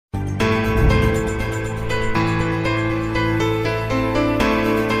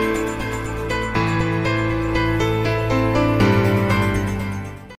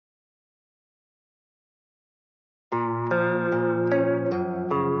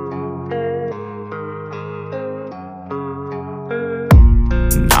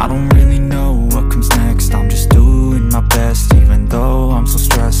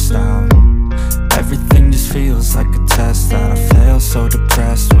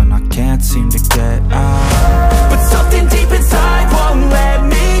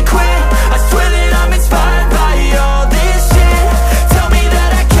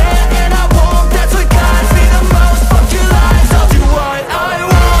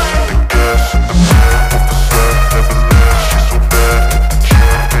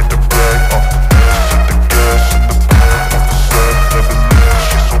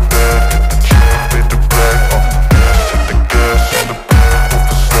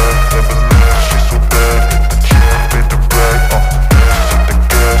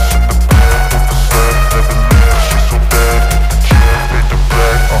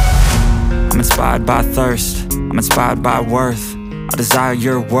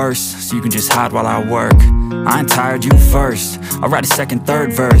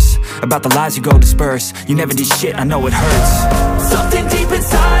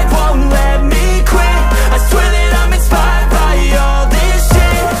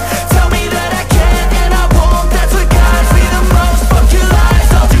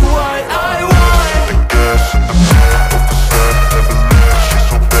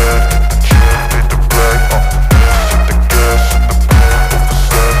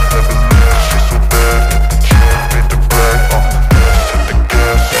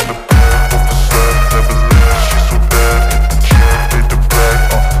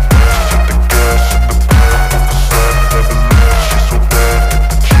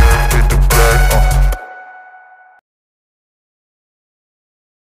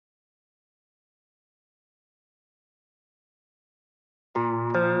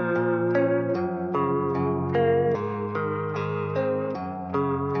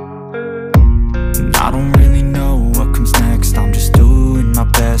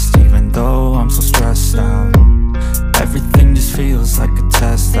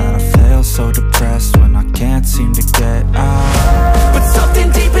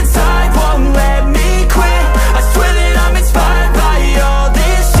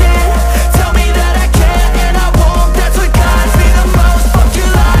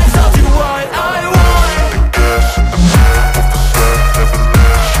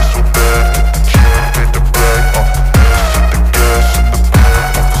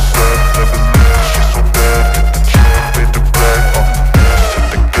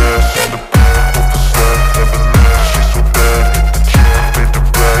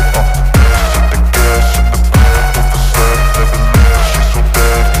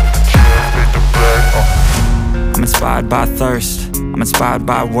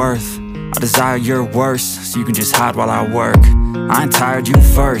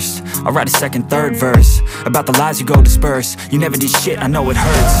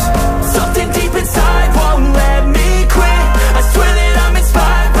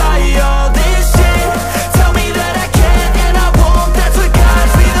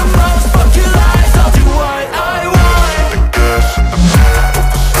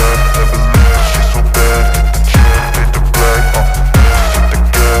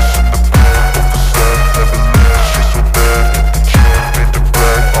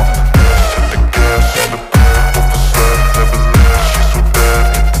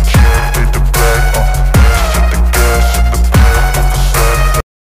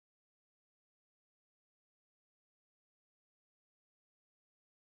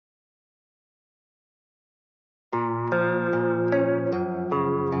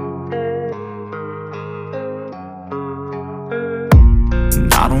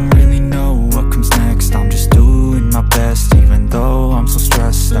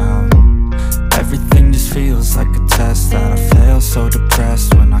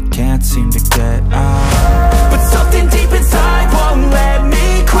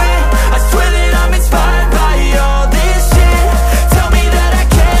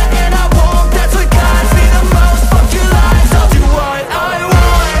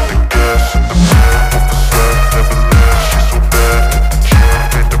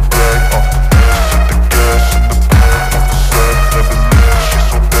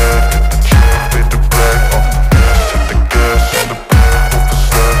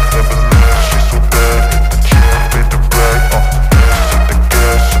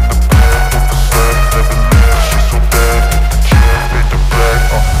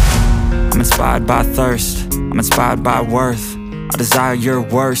By thirst, I'm inspired by worth. I desire your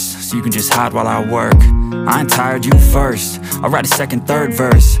worst, so you can just hide while I work. I ain't tired, you first. I'll write a second, third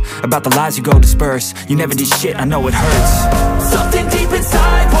verse about the lies you go disperse. You never did shit, I know it hurts. Something deep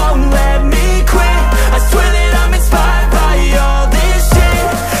inside won't let me quit. I swear that I'm inspired by all this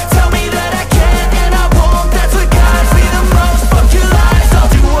shit. Tell me that I can and I won't. That's what guides me the most. Fuck your lies, I'll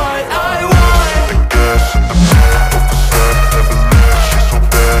do what I want. The gas and the bad, never leave, she's so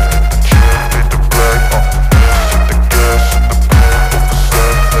bad.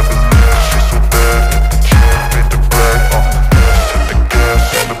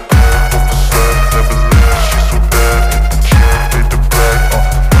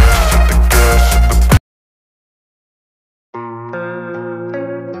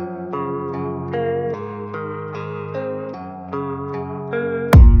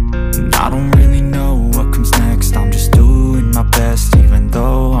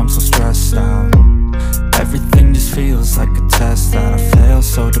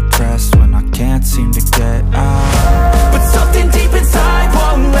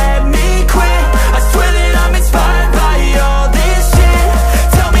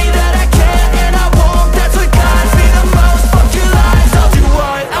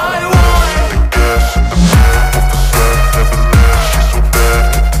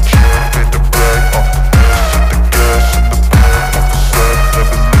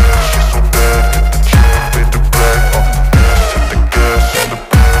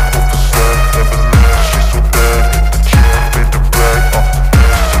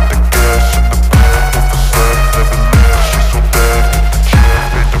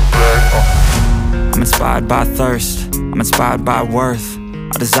 inspired by thirst, I'm inspired by worth.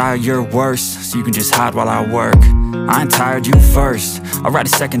 I desire your worst, so you can just hide while I work. I ain't tired, you first. I'll write a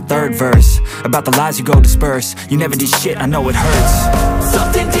second, third verse about the lies you go disperse. You never did shit, I know it hurts.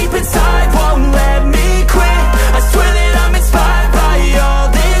 Something deep inside won't let me quit. I swear that I'm inspired by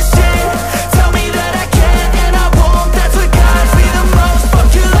all this shit. Tell me that I can't and I won't. That's what guides me the most. Fuck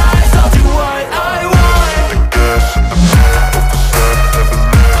your lies, I'll do what I want.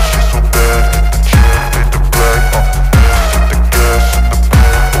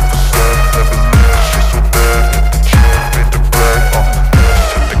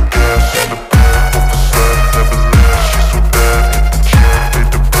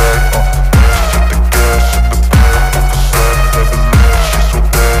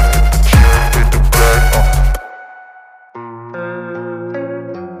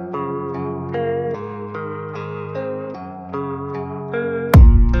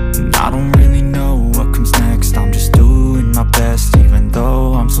 I don't really know what comes next. I'm just doing my best, even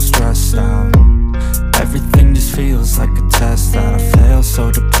though I'm so stressed out. Everything just feels like a test that I fail,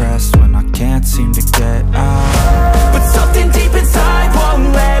 so depressed when I can't seem to get out. But something deep inside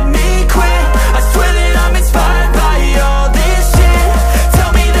won't let me quit. I swear that I'm inspired by all this shit.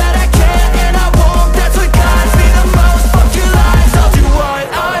 Tell me that I can't and I won't. That's what guides me the most. Fuck your lies, I'll do what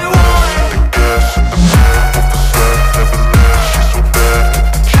I want.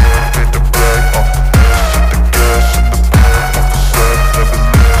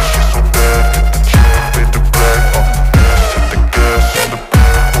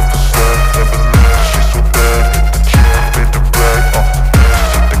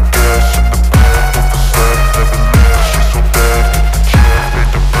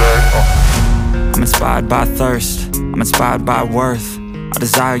 I'm inspired by thirst, I'm inspired by worth. I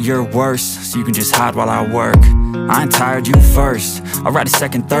desire your worst, so you can just hide while I work. I ain't tired, you first. I'll write a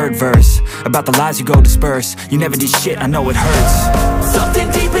second, third verse about the lies you go disperse. You never did shit, I know it hurts. Something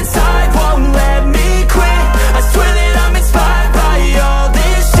deep inside won't let me quit. I swear that I'm inspired by all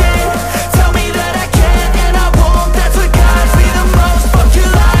this shit. Tell me that I can't and I won't. That's what guides me the most. Fuck your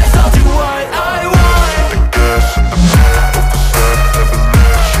lies, I'll do what I want.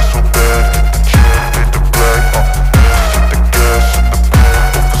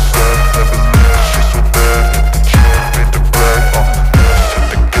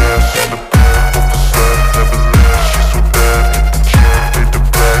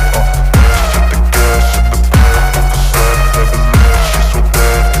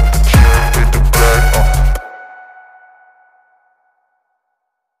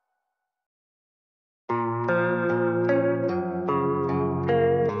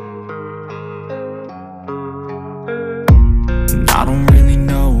 I don't really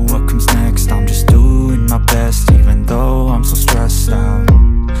know what comes next. I'm just doing my best, even though I'm so stressed out.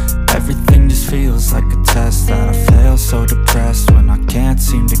 Everything just feels like a test that I fail, so depressed when I can't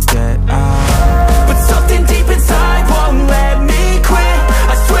seem to get out. But something deep inside won't let me quit.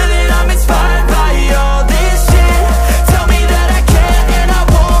 I swear that I'm inspired by all this shit. Tell me that I can't and I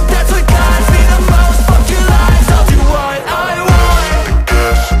won't. That's what guides me the most. Fuck your lies, I'll do what I want.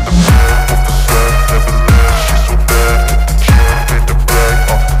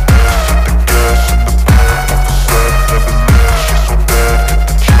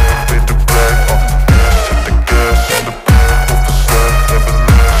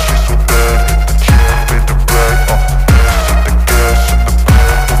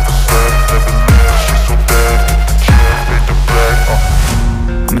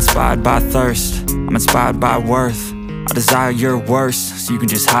 I'm inspired by thirst, I'm inspired by worth. I desire your worst, so you can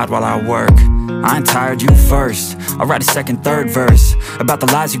just hide while I work. I ain't tired, you first. I'll write a second, third verse about the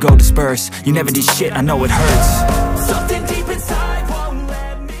lies you go disperse. You never did shit, I know it hurts. Something